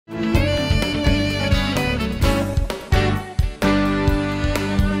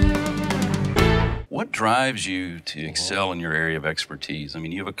drives you to excel in your area of expertise? I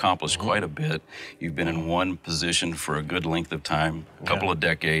mean, you've accomplished quite a bit. You've been in one position for a good length of time, a couple of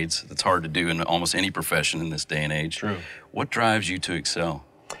decades. That's hard to do in almost any profession in this day and age. True. What drives you to excel?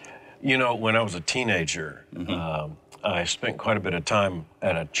 You know, when I was a teenager, I spent quite a bit of time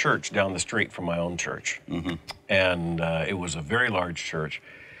at a church down the street from my own church. And it was a very large church.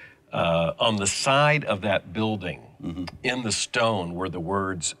 On the side of that building, in the stone, were the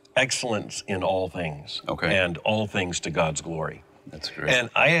words, "Excellence in all things," and "all things to God's glory." That's great. And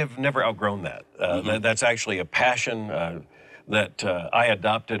I have never outgrown that. That's actually a passion that I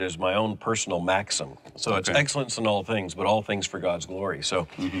adopted as my own personal maxim. So it's excellence in all things, but all things for God's glory. So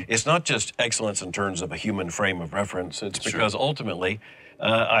it's not just excellence in terms of a human frame of reference. It's because ultimately,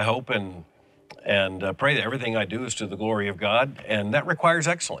 I hope and pray that everything I do is to the glory of God, and that requires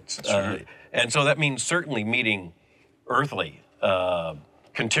excellence. And so that means certainly meeting earthly,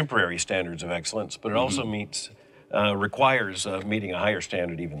 contemporary standards of excellence, but it also requires meeting a higher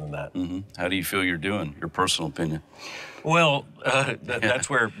standard even than that. How do you feel you're doing? Your personal opinion? Well, that's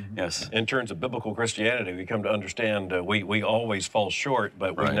where, in terms of biblical Christianity, we come to understand we always fall short,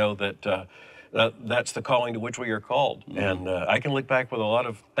 but we know that that's the calling to which we are called. And I can look back with a lot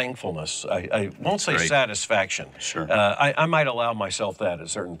of thankfulness. I won't say satisfaction. I might allow myself that at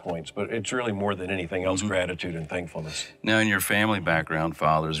certain points, but it's really more than anything else, gratitude and thankfulness. Now, in your family background,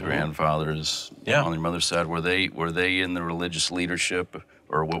 fathers, grandfathers, on your mother's side, were they in the religious leadership,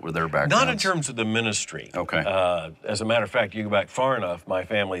 or what were their backgrounds? Not in terms of the ministry. As a matter of fact, you go back far enough, my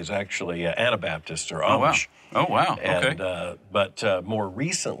family is actually Anabaptist or Amish. Oh, wow. And, but more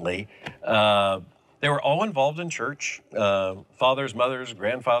recently, they were all involved in church, fathers, mothers,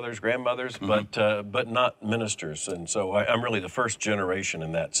 grandfathers, grandmothers, but not ministers. And so I'm really the first generation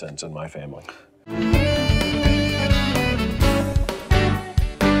in that sense in my family.